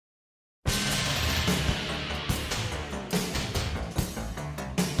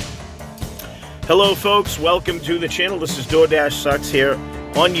Hello folks, welcome to the channel. This is DoorDash Sucks here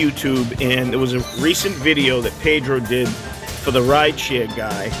on YouTube, and there was a recent video that Pedro did for the rideshare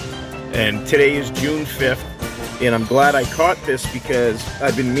guy, and today is June 5th, and I'm glad I caught this because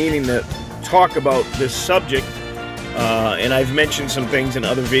I've been meaning to talk about this subject, and I've mentioned some things in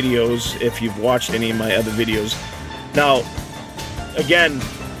other videos if you've watched any of my other videos. Now, again,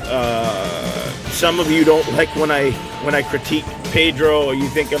 some of you don't like when I critique Pedro, or you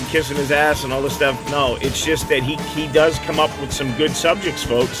think I'm kissing his ass and all this stuff. No, it's just that he does come up with some good subjects,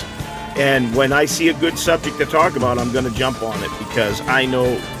 folks. And when I see a good subject to talk about, I'm going to jump on it because I know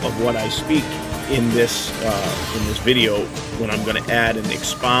of what I speak in this video when I'm going to add and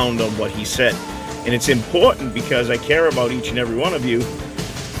expound on what he said. And it's important because I care about each and every one of you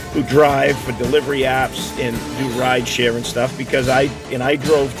who drive for delivery apps and do ride share and stuff, because I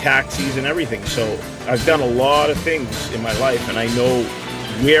drove taxis and everything. So I've done a lot of things in my life, and I know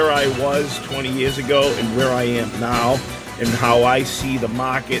where I was 20 years ago and where I am now, and how I see the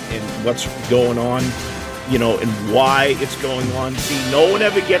market and what's going on, you know, and why it's going on. See, no one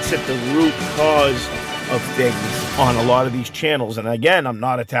ever gets at the root cause of things on a lot of these channels. And again, I'm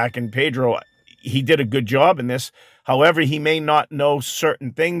not attacking Pedro. He did a good job in this. However, he may not know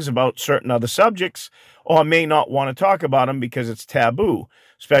certain things about certain other subjects, or may not want to talk about them because it's taboo,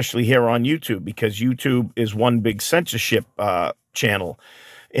 especially here on YouTube, because YouTube is one big censorship channel.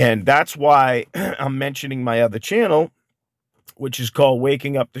 And that's why I'm mentioning my other channel, which is called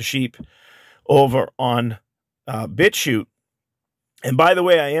Waking Up the Sheep, over on BitChute. And by the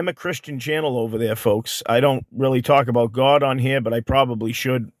way, I am a Christian channel over there, folks. I don't really talk about God on here, but I probably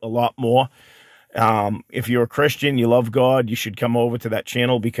should a lot more. If you're a Christian, you love God, you should come over to that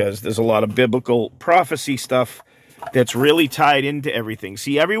channel, because there's a lot of biblical prophecy stuff that's really tied into everything.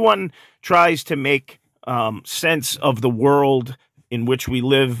 See, everyone tries to make sense of the world in which we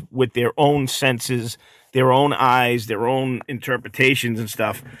live with their own senses, their own eyes, their own interpretations and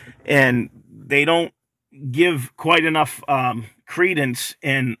stuff, and they don't give quite enough credence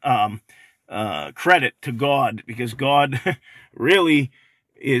and credit to God, because God really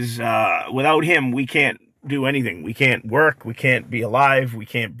is, without him, we can't do anything. We can't work, we can't be alive, we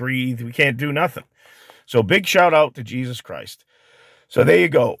can't breathe, we can't do nothing. So big shout out to Jesus Christ. So there you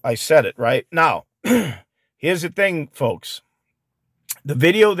go. I said it, right? Now, here's the thing, folks. The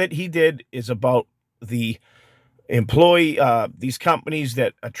video that he did is about the employee, these companies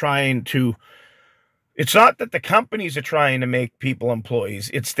that are trying to, it's not that the companies are trying to make people employees,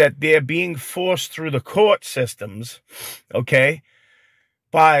 it's that they're being forced through the court systems, okay,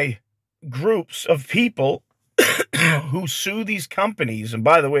 by groups of people who sue these companies. And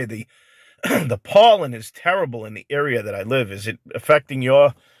by the way, the pollen is terrible in the area that I live. Is it affecting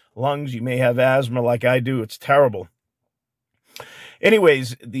your lungs? You may have asthma like I do. It's terrible.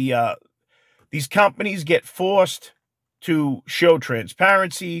 Anyways, these companies get forced to show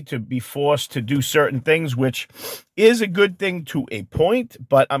transparency, to be forced to do certain things, which is a good thing to a point,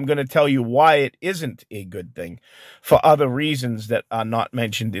 but I'm going to tell you why it isn't a good thing for other reasons that are not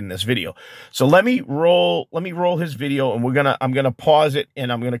mentioned in this video. So let me roll his video, and I'm going to pause it,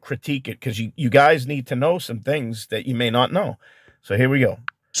 and I'm going to critique it, because you guys need to know some things that you may not know. So here we go.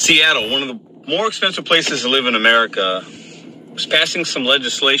 Seattle, one of the more expensive places to live in America, was passing some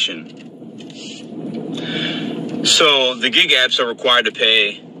legislation. So the gig apps are required to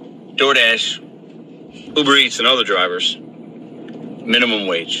pay DoorDash, Uber Eats, and other drivers minimum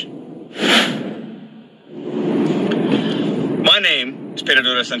wage. My name is Pedro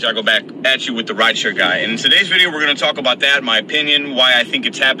de Santiago, back at you with the Rideshare Guy. And in today's video, we're going to talk about that, my opinion, why I think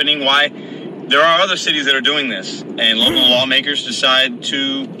it's happening, why there are other cities that are doing this, and local lawmakers decide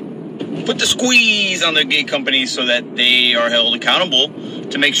to put the squeeze on the gig companies so that they are held accountable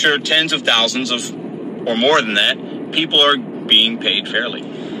to make sure tens of thousands of, or more than that, people are being paid fairly.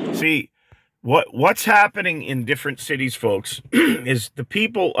 See, what's happening in different cities, folks, is the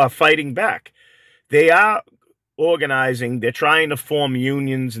people are fighting back. They are organizing. They're trying to form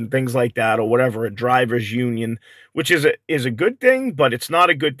unions and things like that, or whatever, a driver's union, which is a good thing, but it's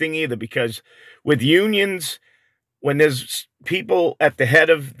not a good thing either, because with unions, when there's people at the head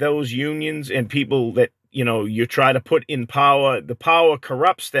of those unions and people that, you know, you try to put in power, the power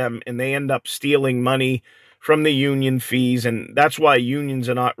corrupts them, and they end up stealing money from the union fees, and that's why unions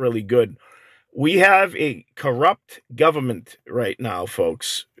are not really good. We have a corrupt government right now,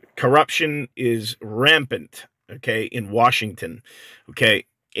 folks. Corruption is rampant, okay, in Washington, okay?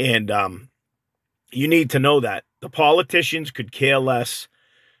 And you need to know that. The politicians could care less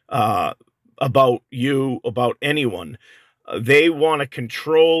about you, about anyone. They want to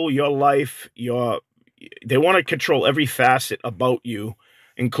control your life, they want to control every facet about you,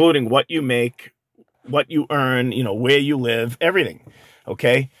 including what you make, what you earn, you know, where you live, everything.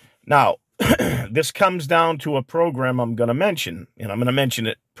 Okay. Now, this comes down to a program I'm going to mention, and I'm going to mention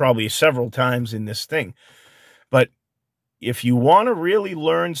it probably several times in this thing. But if you want to really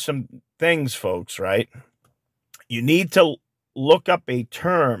learn some things, folks, right, you need to look up a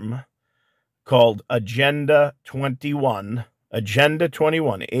term called Agenda 21, Agenda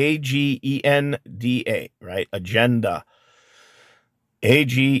 21, A-G-E-N-D-A, right? Agenda,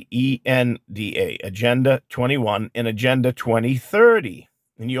 A-G-E-N-D-A, Agenda 21 and Agenda 2030.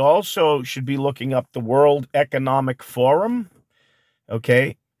 And you also should be looking up the World Economic Forum,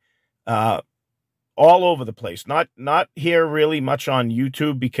 okay? All over the place. Not here really much on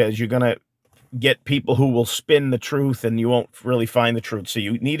YouTube, because you're going to get people who will spin the truth and you won't really find the truth. So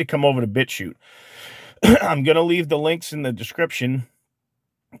you need to come over to BitChute. I'm going to leave the links in the description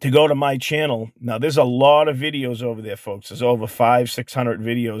to go to my channel. Now, there's a lot of videos over there, folks. There's over 500-600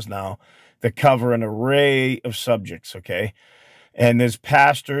 videos now that cover an array of subjects, okay? And there's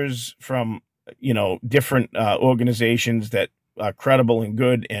pastors from, you know, different organizations that are credible and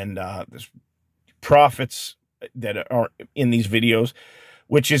good, and there's prophets that are in these videos,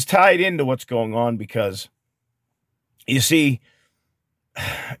 which is tied into what's going on, because, you see,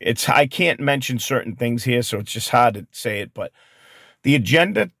 I can't mention certain things here, so it's just hard to say it, but the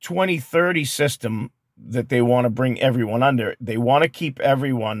Agenda 2030 system that they want to bring everyone under, they want to keep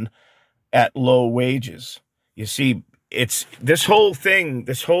everyone at low wages. You see, it's this whole thing,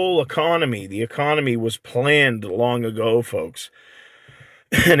 this whole economy, the economy was planned long ago, folks.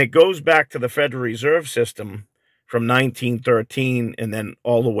 And it goes back to the Federal Reserve System from 1913 and then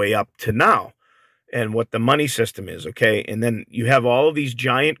all the way up to now, and what the money system is, okay? And then you have all of these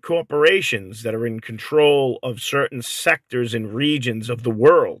giant corporations that are in control of certain sectors and regions of the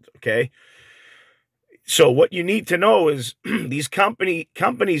world, okay? So what you need to know is these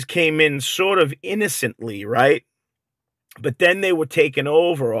companies came in sort of innocently, right? But then they were taken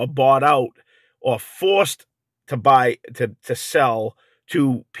over or bought out or forced to sell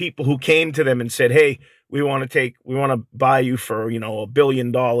to people who came to them and said, hey, we want to buy you for, you know, $1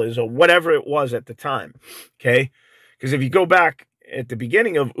 billion or whatever it was at the time. Okay. Because if you go back at the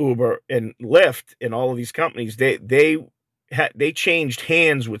beginning of Uber and Lyft and all of these companies, they changed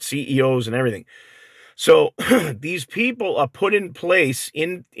hands with CEOs and everything. So these people are put in place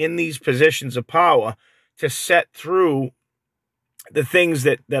in these positions of power to set through the things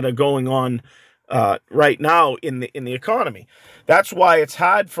that are going on right now in the economy. That's why it's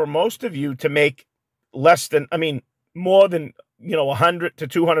hard for most of you to make more than, you know, $100 to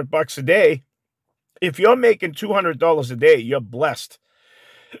 $200 a day. If you're making $200 a day, you're blessed.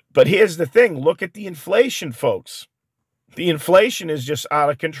 But here's the thing: look at the inflation, folks. The inflation is just out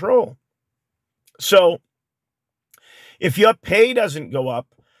of control. So if your pay doesn't go up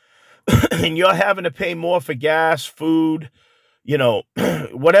and you're having to pay more for gas, food, you know,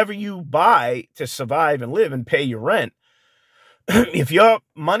 whatever you buy to survive and live and pay your rent, if your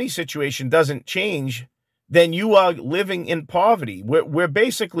money situation doesn't change, then you are living in poverty. We're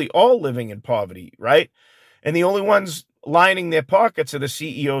basically all living in poverty, right? And the only ones lining their pockets are the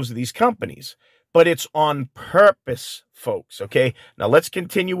CEOs of these companies. But it's on purpose, folks, okay? Now, let's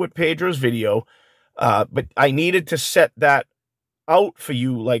continue with Pedro's video. But I needed to set that out for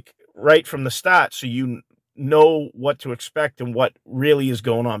you, like, right from the start, so you know what to expect and what really is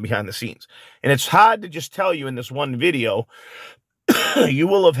going on behind the scenes. And it's hard to just tell you in this one video. You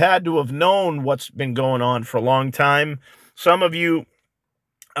will have had to have known what's been going on for a long time. Some of you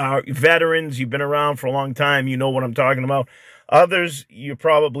are veterans. You've been around for a long time. You know what I'm talking about. Others, you're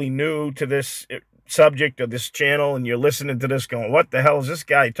probably new to this subject of this channel, and you're listening to this going, what the hell is this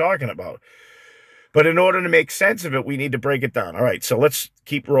guy talking about? But in order to make sense of it, we need to break it down. All right, so let's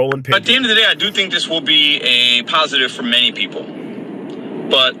keep rolling. At the end of the day, I do think this will be a positive for many people.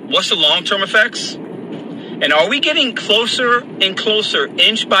 But what's the long-term effects? And are we getting closer and closer,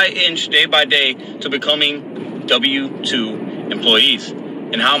 inch by inch, day by day, to becoming W-2 employees?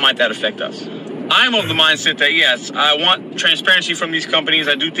 And how might that affect us? I'm of the mindset that, yes, I want transparency from these companies.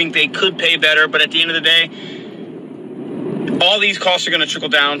 I do think they could pay better. But at the end of the day, all these costs are going to trickle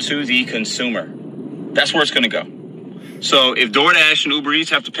down to the consumer. That's where it's going to go. So if DoorDash and Uber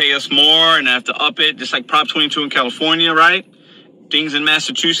Eats have to pay us more and have to up it, just like Prop 22 in California, right? Things in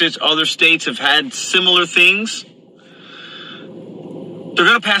Massachusetts, other states have had similar things. They're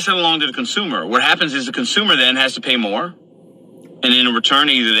going to pass that along to the consumer. What happens is the consumer then has to pay more. And in return,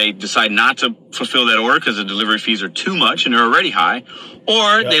 either they decide not to fulfill that order because the delivery fees are too much and they're already high,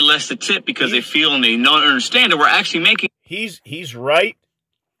 or they less the tip because they feel and they don't understand that we're actually making. He's right,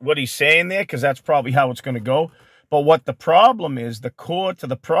 what he's saying there, because that's probably how it's going to go. But what the problem is, the core to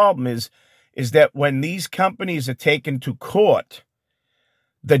the problem is is that when these companies are taken to court,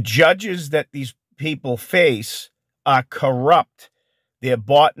 the judges that these people face are corrupt. They're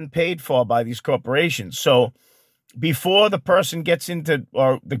bought and paid for by these corporations. So before the person gets into,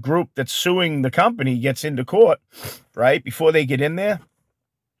 or the group that's suing the company gets into court, right, before they get in there,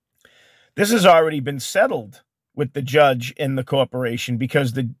 this has already been settled with the judge and the corporation,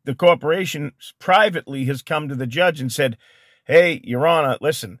 because the corporation privately has come to the judge and said, hey, Your Honor,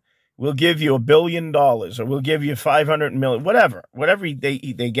 listen, we'll give you $1 billion, or we'll give you 500 million, whatever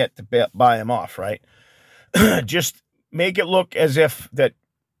they get to buy them off, right? Just make it look as if that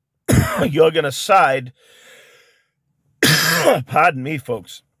you're going to side, pardon me,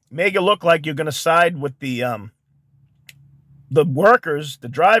 folks, make it look like you're going to side with the workers, the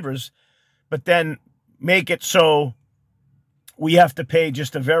drivers, but then make it so we have to pay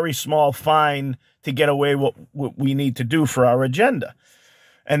just a very small fine to get away what we need to do for our agenda.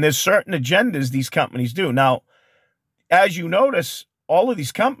 And there's certain agendas these companies do. Now, as you notice, all of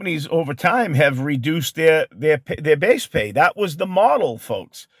these companies over time have reduced their base pay. That was the model,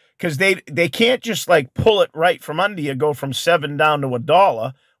 folks, because they can't just like pull it right from under you, go from $7 down to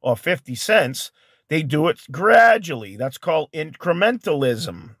 $1 or 50 cents. They do it gradually. That's called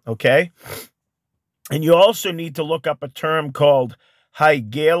incrementalism, okay? And you also need to look up a term called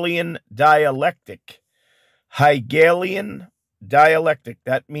Hegelian dialectic. Hegelian dialectic.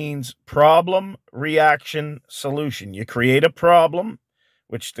 That means problem, reaction, solution. You create a problem,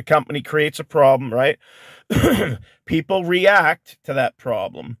 which the company creates a problem, right? People react to that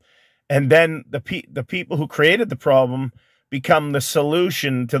problem. And then the people who created the problem become the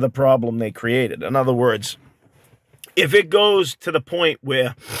solution to the problem they created. In other words, if it goes to the point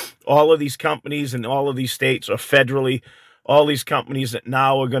where all of these companies and all of these states are federally, all these companies that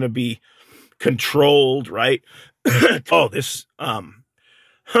now are going to be controlled, right? Oh, this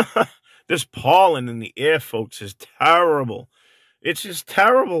this pollen in the air, folks, is terrible. It's just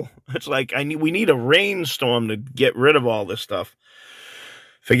terrible. It's like we need a rainstorm to get rid of all this stuff.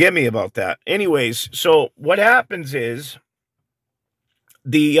 Forgive me about that. Anyways, so what happens is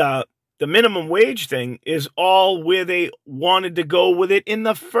the minimum wage thing is all where they wanted to go with it in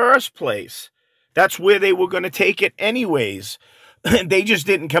the first place. That's where they were going to take it anyways. They just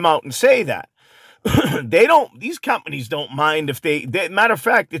didn't come out and say that. These companies don't mind if matter of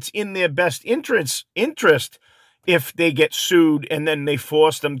fact, it's in their best interest if they get sued and then they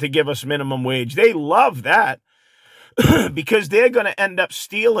force them to give us minimum wage. They love that because they're going to end up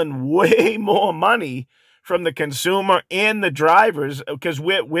stealing way more money from the consumer and the drivers, because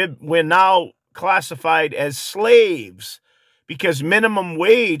we're now classified as slaves because minimum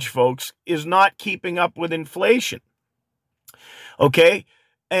wage, folks, is not keeping up with inflation. Okay?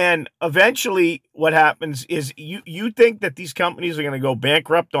 And eventually what happens is you think that these companies are going to go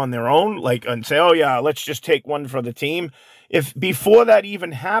bankrupt on their own, like, and say, oh yeah, let's just take one for the team. If before that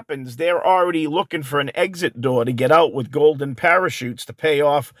even happens, they're already looking for an exit door to get out with golden parachutes to pay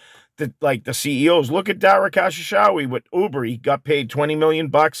off the CEOs. Look at Dara Khosrowshahi with Uber. He got paid $20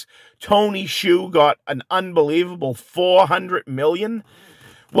 million. Tony Xu got an unbelievable $400 million.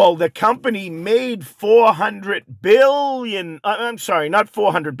 Well, the company made $400 billion. I'm sorry, not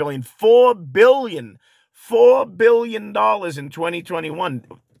 $400 billion. $4 billion. $4 billion in 2021.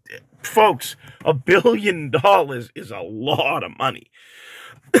 Folks, $1 billion is a lot of money.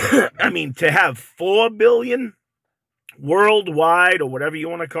 I mean, to have $4 billion worldwide, or whatever you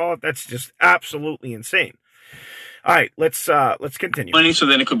want to call it, that's just absolutely insane. All right, let's continue. Money, so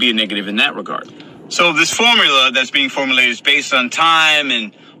then it could be a negative in that regard. So this formula that's being formulated is based on time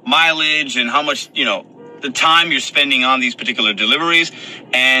and mileage and how much, the time you're spending on these particular deliveries,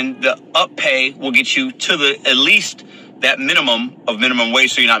 and the up pay will get you to at least that minimum of minimum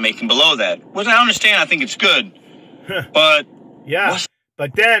wage, so you're not making below that. Which I understand, I think it's good, but yeah.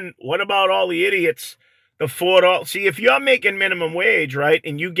 But then what about all the idiots? The $4. See, if you're making minimum wage, right,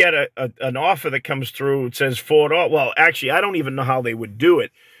 and you get an offer that comes through, it says $4. Well, actually, I don't even know how they would do it.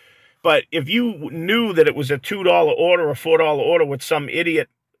 But if you knew that it was a $2 order or $4 order with some idiot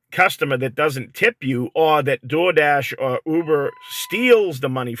customer that doesn't tip you, or that DoorDash or Uber steals the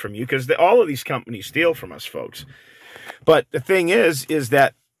money from you, because all of these companies steal from us, folks. But the thing is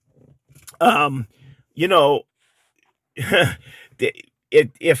that,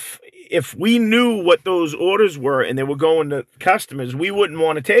 if we knew what those orders were and they were going to customers, we wouldn't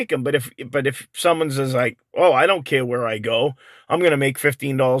want to take them. But if someone says like, oh, I don't care where I go, I'm going to make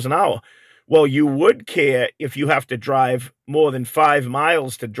 $15 an hour. Well, you would care if you have to drive more than 5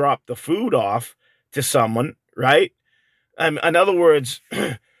 miles to drop the food off to someone, right? In other words,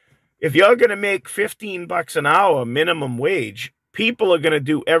 if you're going to make $15 an hour minimum wage, people are going to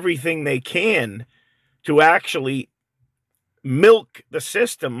do everything they can to actually milk the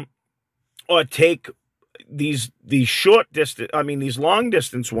system or take these short distance, I mean, these long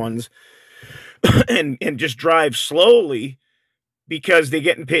distance ones and just drive slowly because they're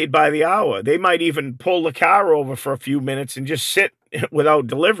getting paid by the hour. They might even pull the car over for a few minutes and just sit without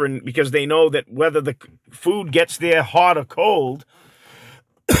delivering because they know that whether the food gets there hot or cold,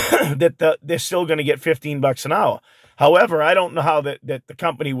 that they're still going to get $15 an hour. However, I don't know how that the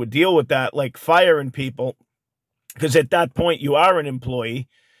company would deal with that, like firing people, because at that point you are an employee,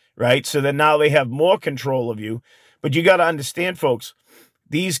 right? So then now they have more control of you. But you got to understand, folks,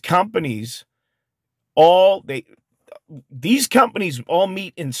 these companies all meet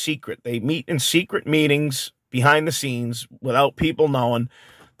in secret. They meet in secret meetings behind the scenes without people knowing.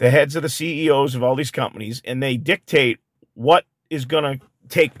 The heads of the CEOs of all these companies, and they dictate what is going to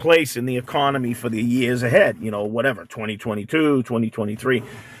take place in the economy for the years ahead, you know, whatever, 2022, 2023.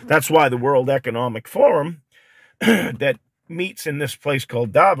 That's why the World Economic Forum that meets in this place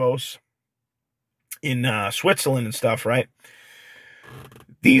called Davos in Switzerland and stuff, right?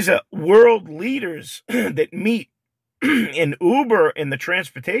 These are world leaders that meet in Uber in the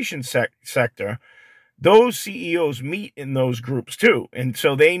transportation sector. Those CEOs meet in those groups too. And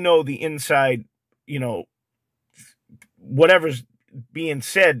so they know the inside, you know, whatever's being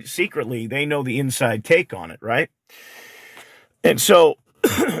said secretly, they know the inside take on it, right? And so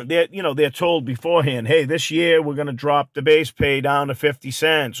they're told beforehand, hey, this year we're going to drop the base pay down to 50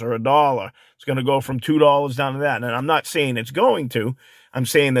 cents or $1. It's going to go from $2 down to that. And I'm not saying it's going to. I'm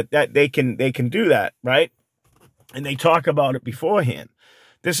saying that they can do that, right? And they talk about it beforehand.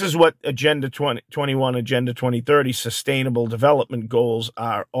 This is what Agenda 2021, Agenda 2030 sustainable development goals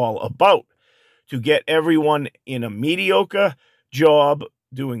are all about. To get everyone in a mediocre job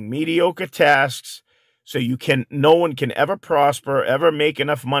doing mediocre tasks so no one can ever prosper, ever make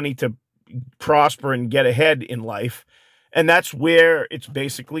enough money to prosper and get ahead in life. And that's where it's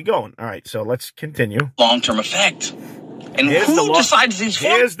basically going. All right, so let's continue. Long-term effect. And who decides these?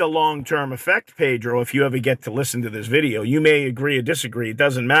 Here's the long-term effect, Pedro, if you ever get to listen to this video. You may agree or disagree. It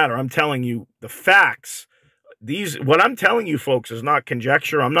doesn't matter. I'm telling you the facts. What I'm telling you, folks, is not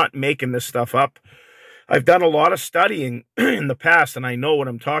conjecture. I'm not making this stuff up. I've done a lot of studying in the past, and I know what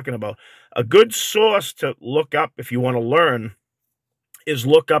I'm talking about. A good source to look up if you want to learn is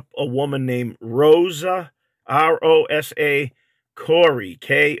look up a woman named Rosa, R-O-S-A, Koire,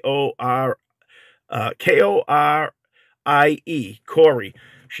 K-O-R-I-E, Koire.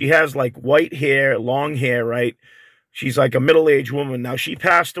 She has like white hair, long hair, right? She's like a middle-aged woman. Now, she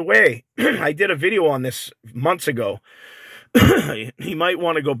passed away. I did a video on this months ago. You might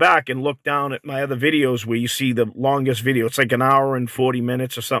want to go back and look down at my other videos where you see the longest video. It's like an hour and 40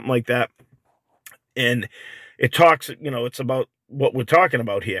 minutes or something like that. And it talks, you know, it's about what we're talking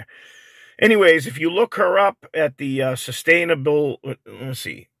about here. Anyways, if you look her up at the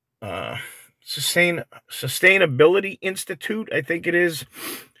Sustainability Institute, I think it is.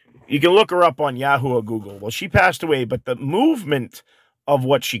 You can look her up on Yahoo or Google. Well, she passed away, but the movement of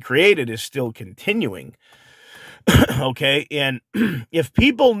what she created is still continuing. Okay, and if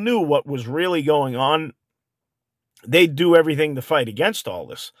people knew what was really going they'd do everything to fight against all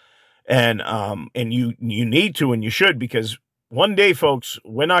this. And you need to, and you should, because one day, folks,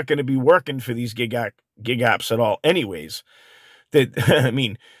 we're not going to be working for these gig apps at all anyways. I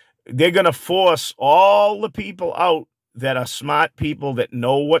mean, they're going to force all the people out that are smart people that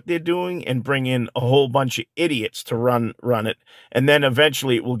know what they're doing and bring in a whole bunch of idiots to run it. And then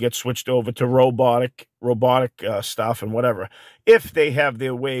eventually it will get switched over to robotic stuff and whatever, if they have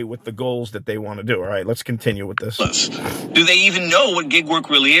their way with the goals that they want to do. All right, let's continue with this. Do they even know what gig work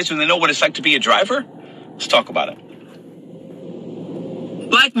really is? Do they know what it's like to be a driver? Let's talk about it.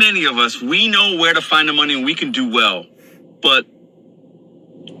 Like many of us, we know where to find the money and we can do well. But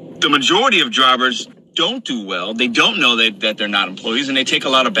the majority of drivers don't do well. They don't know that they're not employees, and they take a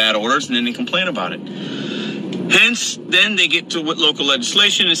lot of bad orders, and then they complain about it. Hence, then they get to local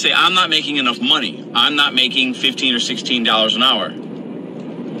legislation and say, I'm not making enough money. I'm not making $15 or $16 an hour.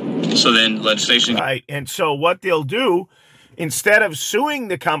 So then legislation... Right, and so what they'll do, instead of suing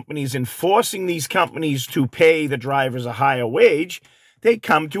the companies and forcing these companies to pay the drivers a higher wage, they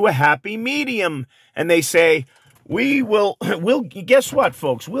come to a happy medium, and they say... We'll guess what,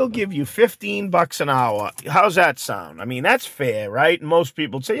 folks? We'll give you $15 an hour. How's that sound? I mean, that's fair, right? And most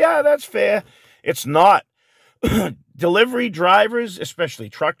people say, yeah, that's fair. It's not. Delivery drivers, especially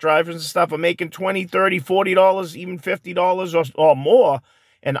truck drivers and stuff, are making $20, $30, $40, even $50 or more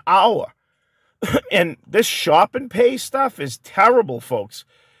an hour. And this shop and pay stuff is terrible, folks.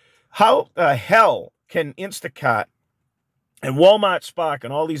 How the hell can Instacart and Walmart, Spark,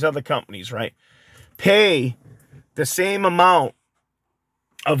 and all these other companies, right, pay the same amount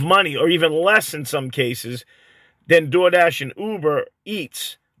of money, or even less in some cases, than DoorDash and Uber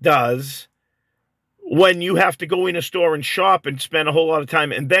Eats does, when you have to go in a store and shop and spend a whole lot of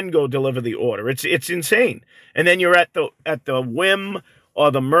time and then go deliver the order. It's insane. And then you're at the whim or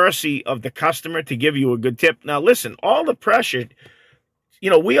the mercy of the customer to give you a good tip. Now, listen, all the pressure,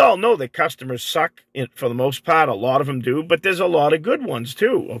 we all know that customers suck for the most part. A lot of them do, but there's a lot of good ones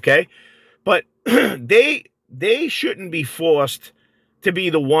too, okay? But they shouldn't be forced to be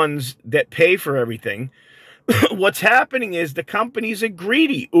the ones that pay for everything. What's happening is the companies are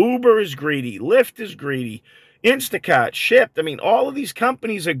greedy. Uber is greedy. Lyft is greedy. Instacart, Shipt. I mean, all of these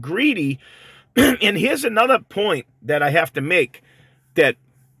companies are greedy. And here's another point that I have to make that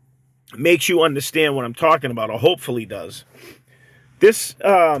makes you understand what I'm talking about, or hopefully does. This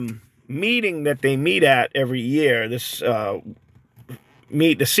meeting that they meet at every year, the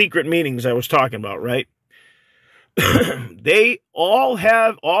secret meetings I was talking about, right? They all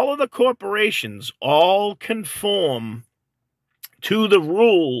of the corporations all conform to the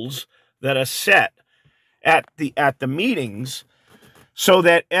rules that are set at the meetings, so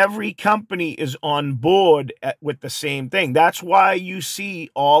that every company is on board with the same thing. That's why you see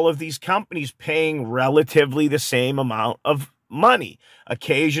all of these companies paying relatively the same amount of money.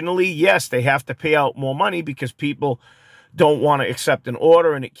 Occasionally, yes, they have to pay out more money because people don't want to accept an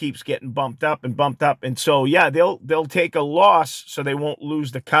order, and it keeps getting bumped up. And so, yeah, they'll take a loss so they won't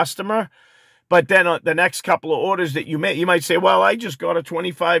lose the customer. But then the next couple of orders that you make, you might say, well, I just got a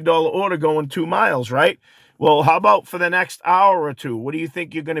 $25 order going 2 miles, right? Well, how about for the next hour or two? What do you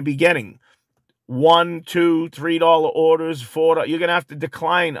think you're going to be getting? $1, $2, $3 orders, $4. You're going to have to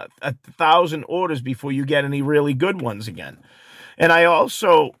decline 1,000 orders before you get any really good ones again. And I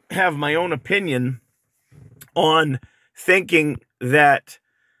also have my own opinion on thinking that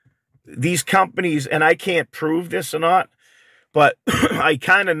these companies, and I can't prove this or not, but I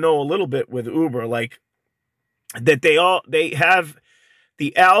kind of know a little bit with Uber, like that they have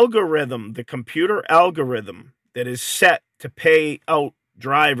the algorithm, the computer algorithm that is set to pay out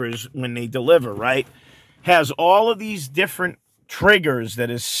drivers when they deliver, right, has all of these different triggers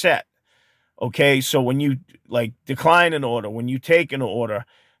that is set. Okay, so when you decline an order, when you take an order,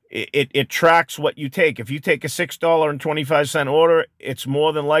 it tracks what you take. If you take a $6.25 order, it's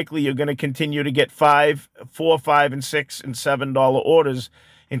more than likely you're going to continue to get $4, $5, and $6 and $7 orders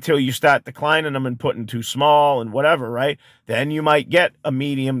until you start declining them and putting too small and whatever, right? Then you might get a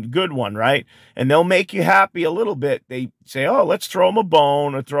medium good one, right? And they'll make you happy a little bit. They say, oh, let's throw them a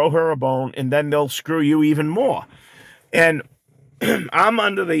bone or throw her a bone, and then they'll screw you even more. And I'm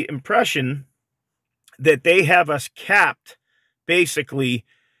under the impression that they have us capped, basically,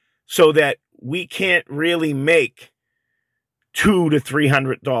 so that we can't really make $200 to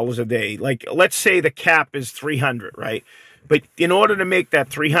 $300 a day. Like, let's say the cap is $300, right? But in order to make that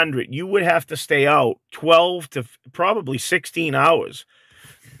 $300, you would have to stay out 12 to probably 16 hours.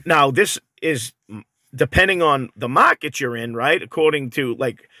 Now, this is depending on the market you're in, right? According to,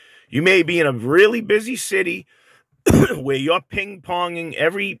 you may be in a really busy city where you're ping-ponging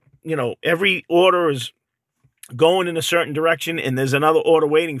every order is going in a certain direction, and there's another order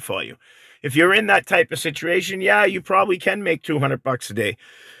waiting for you. If you're in that type of situation, yeah, you probably can make $200 a day.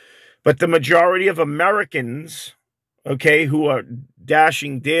 But the majority of Americans, okay, who are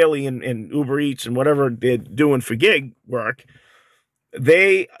dashing daily in Uber Eats and whatever they're doing for gig work,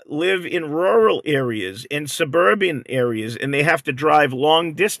 they live in rural areas, in suburban areas, and they have to drive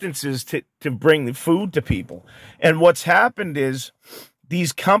long distances to bring the food to people. And what's happened is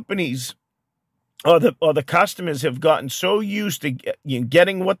these companies or the customers have gotten so used to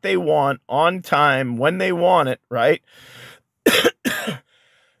getting what they want on time when they want it, right?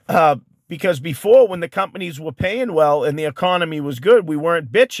 Because before, when the companies were paying well and the economy was good, we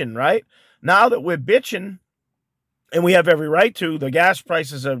weren't bitching, right? Now that we're bitching, and we have every right to, the gas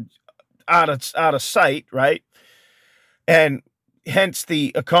prices are out of sight, right? And hence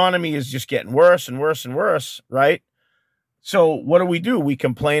the economy is just getting worse and worse and worse, right? So what do? We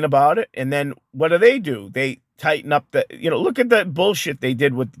complain about it, and then what do? They tighten up look at that bullshit they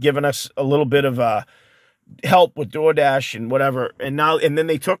did with giving us a little bit of help with DoorDash and whatever, and then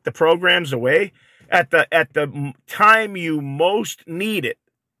they took the programs away at the time you most need it.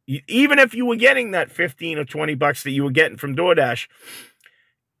 Even if you were getting that $15 or $20 that you were getting from DoorDash,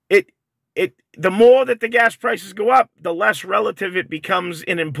 the more that the gas prices go up, the less relative it becomes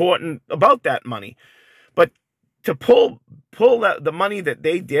and important about that money. But to pull the money that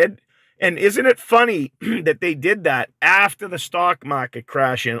they did And isn't it funny that they did that after the stock market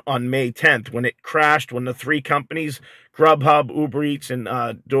crash on May 10th, when it crashed, when the three companies, Grubhub, Uber Eats, and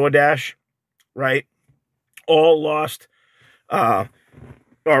DoorDash, right, all lost, or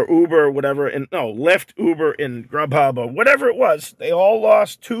Uber, or whatever, and no, Lyft, Uber, and Grubhub, or whatever it was, they all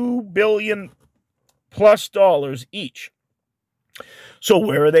lost $2 billion+ each. So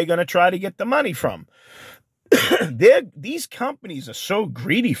where are they going to try to get the money from? These companies are so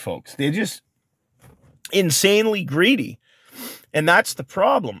greedy, folks. They're just insanely greedy. And that's the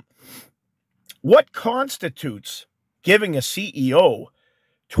problem. What constitutes giving a CEO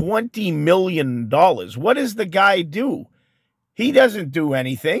 $20 million? What does the guy do? He doesn't do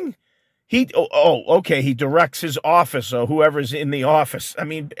anything. Okay, he directs his office or whoever's in the office. I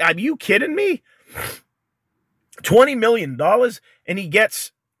mean, are you kidding me? $20 million, and he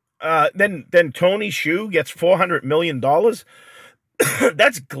gets... then Tony Hsieh gets $400 million.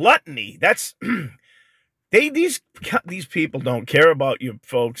 That's gluttony. That's these people don't care about you,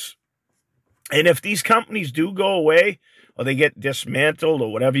 folks. And if these companies do go away, or they get dismantled,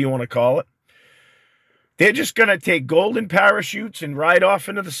 or whatever you want to call it, they're just going to take golden parachutes and ride off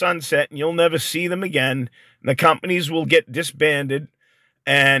into the sunset, and you'll never see them again. And the companies will get disbanded.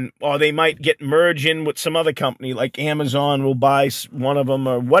 Or they might get merged in with some other company, like Amazon will buy one of them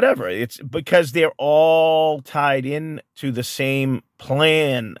or whatever. It's because they're all tied in to the same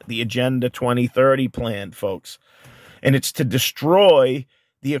plan, the Agenda 2030 plan, folks. And it's to destroy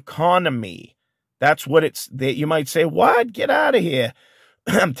the economy. That's what it's. You might say, what? Get out of here.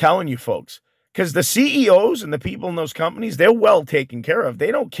 I'm telling you, folks. Because the CEOs and the people in those companies, they're well taken care of.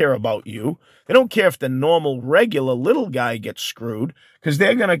 They don't care about you. They don't care if the normal, regular little guy gets screwed, because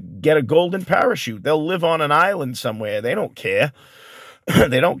they're going to get a golden parachute. They'll live on an island somewhere. They don't care.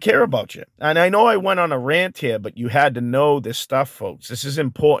 They don't care about you. And I know I went on a rant here, but you had to know this stuff, folks. This is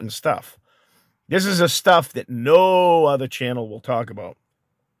important stuff. This is a stuff that no other channel will talk about.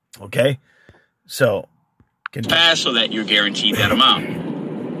 Okay? So, pass so that you're guaranteed that amount.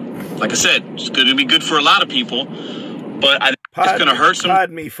 Like I said, it's going to be good for a lot of people, but I think it's going to hurt some.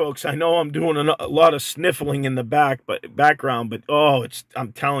 Pardon me, folks. I know I'm doing a lot of sniffling in the background, but oh,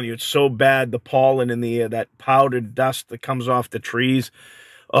 I'm telling you, it's so bad. The pollen in the air, that powdered dust that comes off the trees.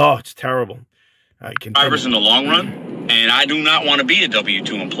 Oh, it's terrible. Drivers in the long run, and I do not want to be a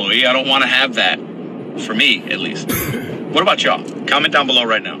W-2 employee. I don't want to have that, for me at least. What about y'all? Comment down below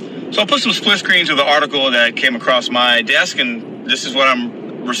right now. So I'll put some split screens of the article that came across my desk, and this is what I'm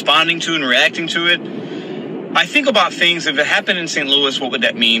responding to and reacting to it. I think about things. If it happened in St. Louis, what would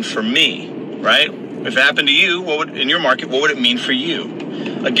that mean for me, right? If it happened to you, in your market, what would it mean for you?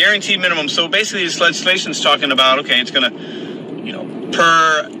 A guaranteed minimum. So basically, this legislation is talking about, okay, it's going to,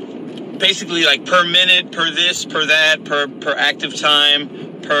 basically like per minute, per this, per that, per active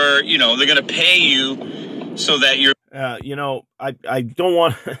time, they're going to pay you so that you're, I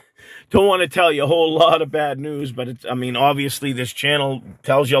don't want to tell you a whole lot of bad news, but obviously this channel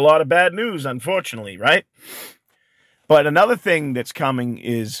tells you a lot of bad news, unfortunately, right? But another thing that's coming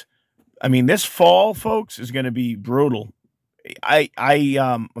is, this fall, folks, is going to be brutal.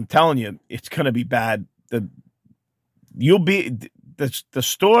 I'm telling you, it's going to be bad. The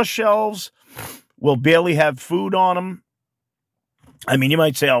store shelves will barely have food on them. You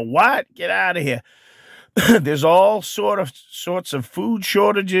might say, oh, what? Get out of here. There's all sorts of food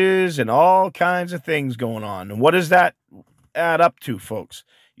shortages and all kinds of things going on. And what does that add up to, folks?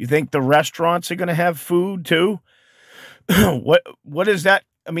 You think the restaurants are going to have food too? What is that?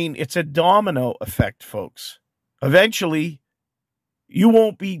 It's a domino effect, folks. Eventually, you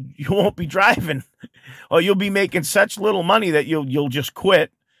won't be driving, or you'll be making such little money that you'll just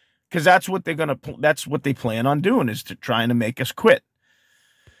quit, because that's what they plan on doing, is trying to make us quit.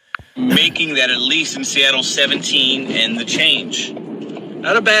 Making that at least in Seattle 17 and the change.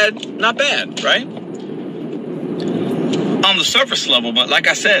 Not bad, right? On the surface level, but like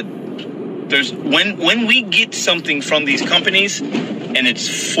I said, there's when we get something from these companies and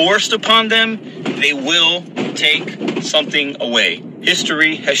it's forced upon them, they will take something away.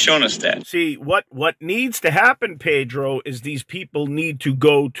 History has shown us that. See, what needs to happen, Pedro, is these people need to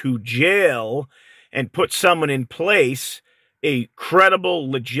go to jail and put someone in place, a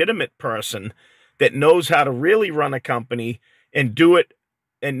credible, legitimate person that knows how to really run a company and do it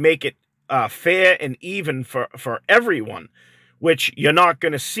and make it fair and even for everyone, which you're not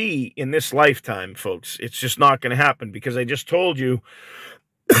going to see in this lifetime, folks. It's just not going to happen, because I just told you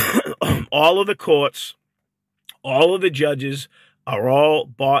all of the courts, all of the judges are all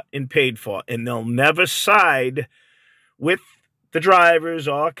bought and paid for, and they'll never side with the drivers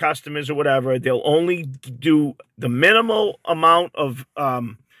or customers or whatever. They'll only do the minimal amount of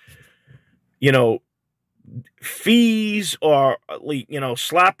you know, fees or, you know,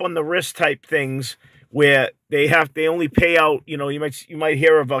 slap on the wrist type things where they only pay out, you know, you might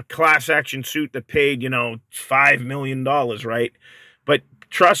hear of a class action suit that paid, you know, $5 million, right? But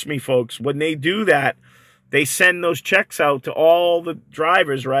trust me, folks, when they do that, they send those checks out to all the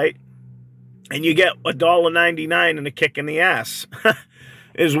drivers, right? And you get $1.99 and a kick in the ass.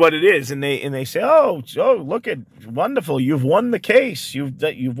 Is what it is. And they say, oh, look at, wonderful, you've won the case.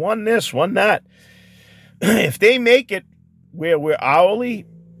 You've won this, won that. If they make it where we're hourly,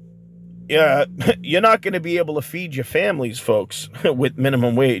 you're not going to be able to feed your families, folks, with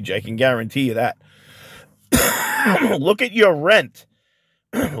minimum wage. I can guarantee you that. Look at your rent.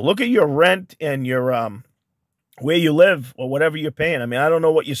 Look at your rent and your where you live or whatever you're paying. I mean, I don't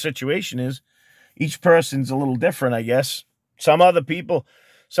know what your situation is. Each person's a little different, I guess. Some other people,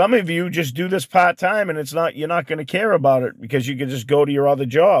 some of you just do this part-time and you're not going to care about it because you can just go to your other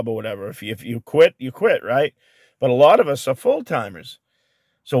job or whatever. If you quit, you quit, right? But a lot of us are full-timers.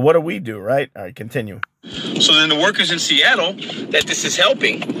 So what do we do, right? All right, continue. So then the workers in Seattle that this is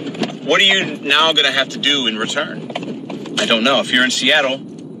helping, what are you now going to have to do in return? I don't know. If you're in Seattle,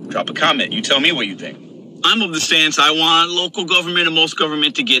 drop a comment. You tell me what you think. I'm of the stance I want local government and most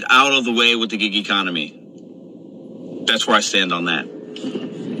government to get out of the way with the gig economy. That's where I stand on that.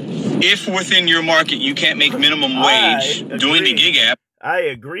 If within your market you can't make minimum wage doing the gig app. I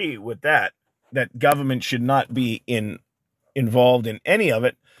agree with that government should not be involved in any of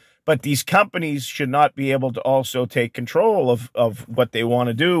it, but these companies should not be able to also take control of what they want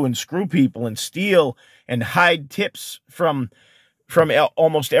to do and screw people and steal and hide tips from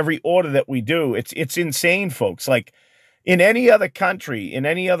almost every order that we do. It's insane, folks. Like, in any other country, in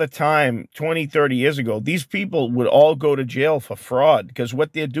any other time, 20, 30 years ago, these people would all go to jail for fraud because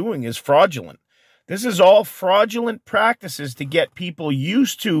what they're doing is fraudulent. This is all fraudulent practices to get people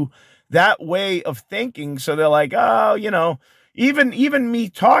used to that way of thinking. So they're like, oh, you know, even me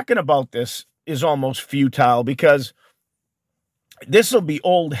talking about this is almost futile because this will be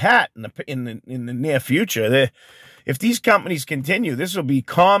old hat in the near future. If these companies continue, this will be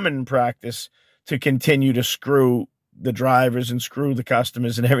common practice to continue to screw the drivers and screw the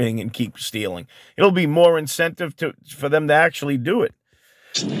customers and everything and keep stealing. It'll be more incentive for them to actually do it.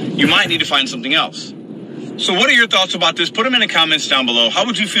 You might need to find something else. So what are your thoughts about this? Put them in the comments down below. How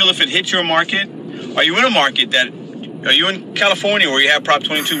would you feel if it hit your market? Are you in a market are you in California where you have Prop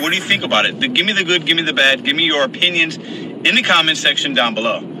 22? What do you think about it? Give me the good, give me the bad, give me your opinions in the comments section down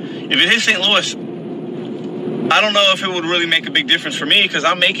below. If it hits St. Louis, I don't know if it would really make a big difference for me because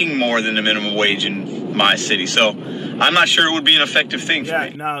I'm making more than the minimum wage in my city. So I'm not sure it would be an effective thing for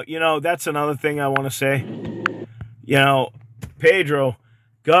me. Now, you know, that's another thing I want to say. You know, Pedro,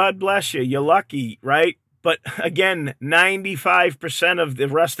 God bless you. You're lucky, right? But again, 95% of the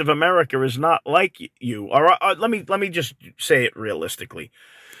rest of America is not like you. Or let me just say it realistically.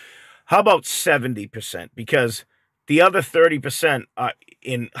 How about 70%? Because the other 30% are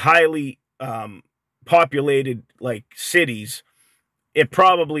in highly populated like cities.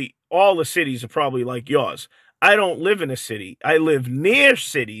 All the cities are probably like yours. I don't live in a city. I live near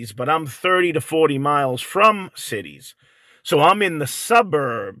cities, but I'm 30 to 40 miles from cities. So I'm in the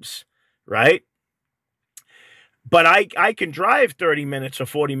suburbs, right? But I can drive 30 minutes or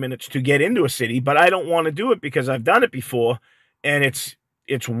 40 minutes to get into a city, but I don't want to do it because I've done it before, and it's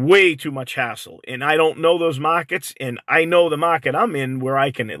way too much hassle. And I don't know those markets, and I know the market I'm in where I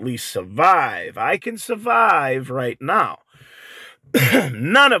can at least survive. I can survive right now.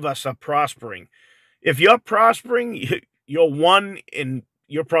 None of us are prospering. If you're prospering,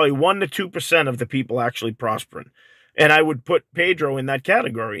 you're probably 1 to 2% of the people actually prospering. And I would put Pedro in that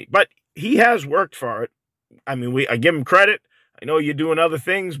category. But he has worked for it. I mean, I give him credit. I know you're doing other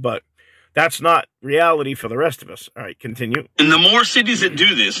things, but that's not reality for the rest of us. All right, continue. And the more cities that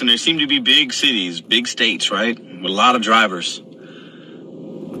do this, and there seem to be big cities, big states, right, with a lot of drivers,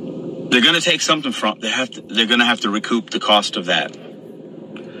 they're going to take something from. They're going to have to recoup the cost of that.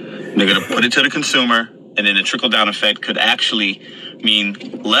 They're going to put it to the consumer, and then the trickle-down effect could actually mean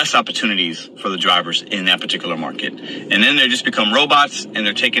less opportunities for the drivers in that particular market. And then they just become robots, and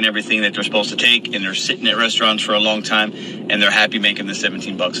they're taking everything that they're supposed to take, and they're sitting at restaurants for a long time, and they're happy making the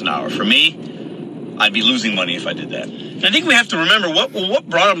 $17 an hour. For me, I'd be losing money if I did that. And I think we have to remember what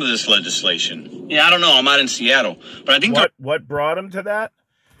brought them to this legislation. Yeah, I don't know. I'm out in Seattle, but I think what brought them to that?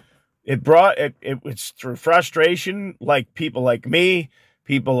 It was through frustration, like people like me,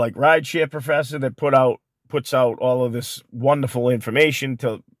 people like Rideshare Professor that puts out all of this wonderful information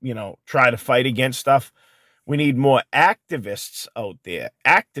to, you know, try to fight against stuff. We need more activists out there,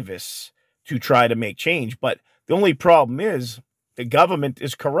 activists to try to make change. But the only problem is the government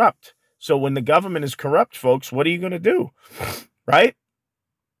is corrupt. So when the government is corrupt, folks, what are you going to do? Right?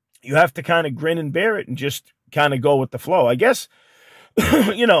 You have to kind of grin and bear it and just kind of go with the flow. I guess,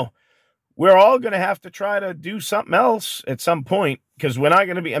 you know, we're all going to have to try to do something else at some point, because we're not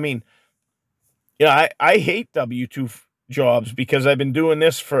going to be, I mean, you know, I hate W-2 jobs because I've been doing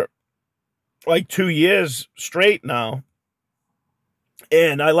this for like 2 years straight now.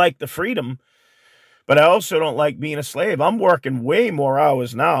 And I like the freedom, but I also don't like being a slave. I'm working way more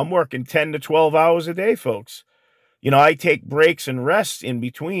hours now. I'm working 10 to 12 hours a day, folks. You know, I take breaks and rests in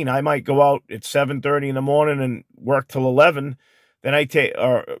between. I might go out at 7:30 in the morning and work till 11. Then I take,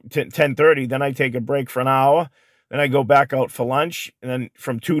 or 10:30, then I take a break for an hour. Then I go back out for lunch. And then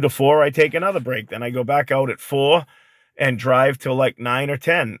from 2 to 4, I take another break. Then I go back out at 4 and drive till like 9 or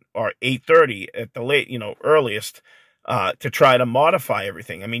 10 or 8:30 at the late, you know, earliest, to try to modify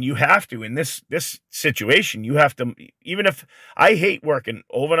everything. I mean, you have to, in this situation, you have to, even if I hate working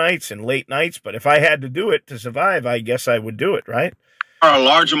overnights and late nights, but if I had to do it to survive, I guess I would do it, right? There are a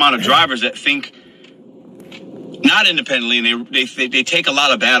large amount of drivers that think not independently, and they take a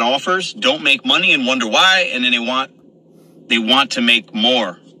lot of bad offers, don't make money and wonder why, and then they want to make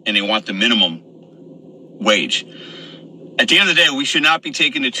more, and they want the minimum wage. At the end of the day, we should not be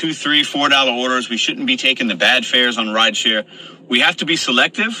taking the $2, $3, $4 orders. We shouldn't be taking the bad fares on rideshare. We have to be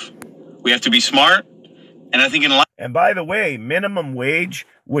selective. We have to be smart. And I think in a lot. And by the way, minimum wage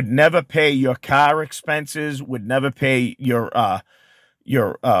would never pay your car expenses, would never pay your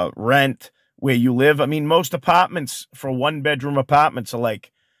rent where you live. I mean, most apartments for 1-bedroom apartments are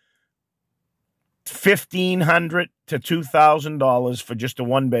like $1,500 to $2,000 for just a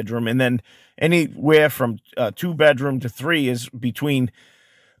 1-bedroom, and then anywhere from 2-bedroom to 3 is between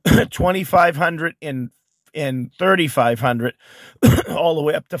 $2,500 and $3,500, all the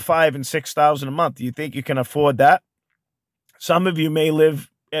way up to $5,000 and $6,000 a month. Do you think you can afford that? Some of you may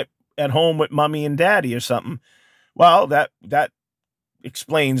live at home with mommy and daddy or something. Well, that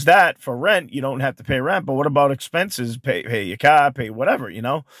explains that. For rent, you don't have to pay rent, but what about expenses? Pay your car, pay whatever, you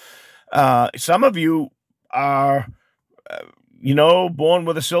know. Some of you are, you know, born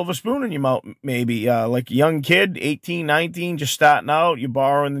with a silver spoon in your mouth, maybe, like a young kid, 18, 19, just starting out. You're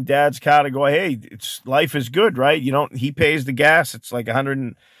borrowing the dad's car to go, hey, life is good, right? He pays the gas. It's like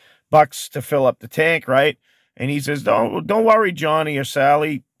 $100 to fill up the tank, right? And he says, don't worry, Johnny or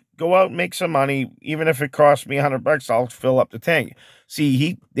Sally, go out and make some money. Even if it costs me $100, I'll fill up the tank.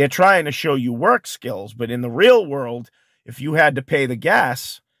 See, they're trying to show you work skills, but in the real world, if you had to pay the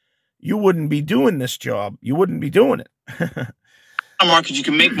gas, you wouldn't be doing this job. You wouldn't be doing it. Market, you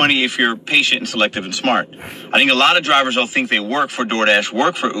can make money if you're patient and selective and smart. I think a lot of drivers will think they work for DoorDash,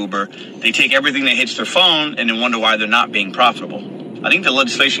 work for Uber. They take everything that hits their phone and then wonder why they're not being profitable. I think the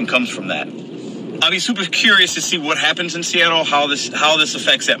legislation comes from that. I'll be super curious to see what happens in Seattle, how this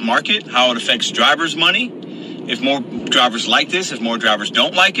affects that market, how it affects drivers' money. If more drivers like this, if more drivers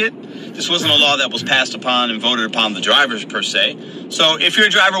don't like it. This wasn't a law that was passed upon and voted upon the drivers per se. So if you're a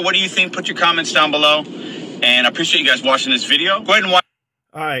driver, what do you think? Put your comments down below. And I appreciate you guys watching this video. Go ahead and watch.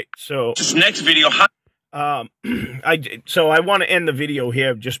 All right, so this next video. So I want to end the video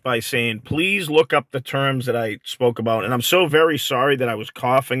here just by saying, please look up the terms that I spoke about. And I'm so very sorry that I was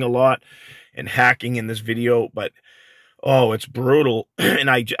coughing a lot and hacking in this video, but oh, it's brutal. And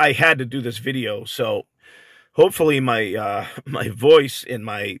I had to do this video. So hopefully my my voice and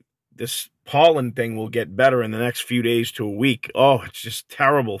this pollen thing will get better in the next few days to a week. Oh, it's just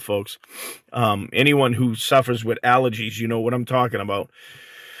terrible, folks. Anyone who suffers with allergies, you know what I'm talking about.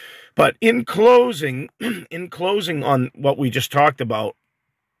 But in closing on what we just talked about,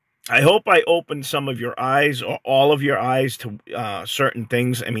 I hope I opened some of your eyes or all of your eyes to certain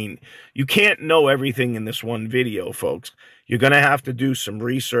things. I mean, you can't know everything in this one video, folks. You're going to have to do some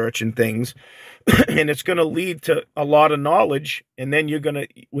research and things, and it's going to lead to a lot of knowledge. And then you're going to,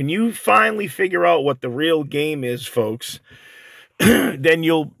 when you finally figure out what the real game is, folks, then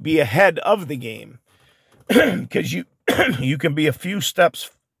you'll be ahead of the game, because you can be a few steps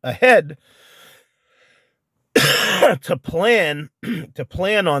ahead to plan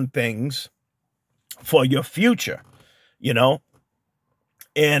on things for your future, you know.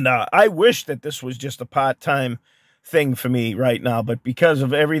 And I wish that this was just a part-time thing for me right now, but because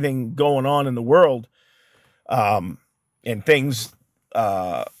of everything going on in the world, and things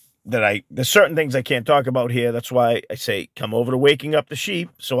there's certain things I can't talk about here. That's why I say come over to Waking Up the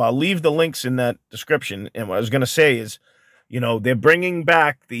Sheep. So I'll leave the links in that description. And what I was going to say is, you know, they're bringing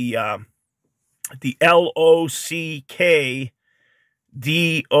back the LOCKDOWNS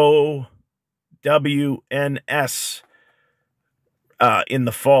in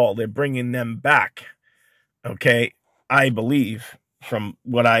the fall. They're bringing them back. Okay, I believe. from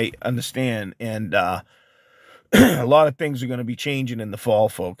what I understand. And a lot of things are going to be changing in the fall,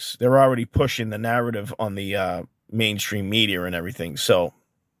 folks. They're already pushing the narrative on the mainstream media and everything. So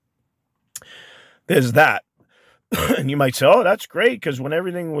there's that. And you might say, oh, that's great, because when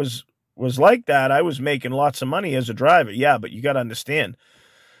everything was like that, I was making lots of money as a driver. Yeah, but you got to understand,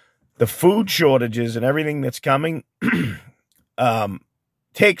 the food shortages and everything that's coming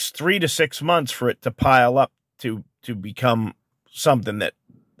takes 3 to 6 months for it to pile up to become something that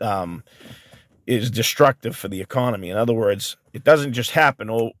is destructive for the economy. In other words, it doesn't just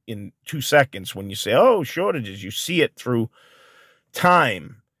happen in 2 seconds when you say, oh, shortages. You see it through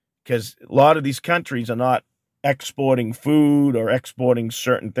time, because a lot of these countries are not exporting food or exporting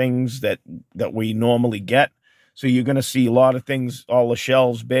certain things that we normally get. So you're going to see a lot of things, all the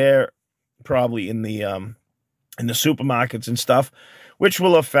shelves bare, probably in the supermarkets and stuff, which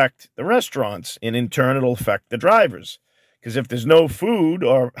will affect the restaurants, and in turn it'll affect the drivers. Because if there's no food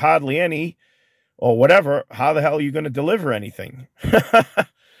or hardly any or whatever, how the hell are you going to deliver anything?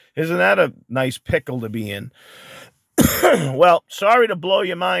 Isn't that a nice pickle to be in? Well, sorry to blow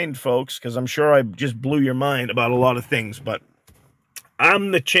your mind, folks, because I'm sure I just blew your mind about a lot of things, but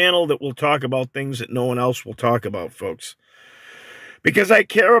I'm the channel that will talk about things that no one else will talk about, folks. Because I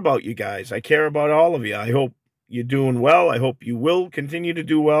care about you guys. I care about all of you. I hope you're doing well. I hope you will continue to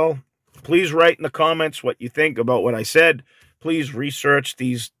do well. Please write in the comments what you think about what I said. Please research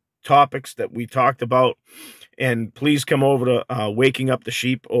these topics that we talked about. And please come over to Waking Up the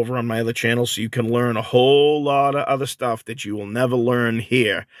Sheep over on my other channel so you can learn a whole lot of other stuff that you will never learn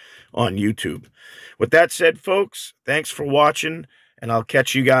here on YouTube. With that said, folks, thanks for watching, and I'll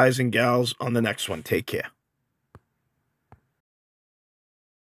catch you guys and gals on the next one. Take care.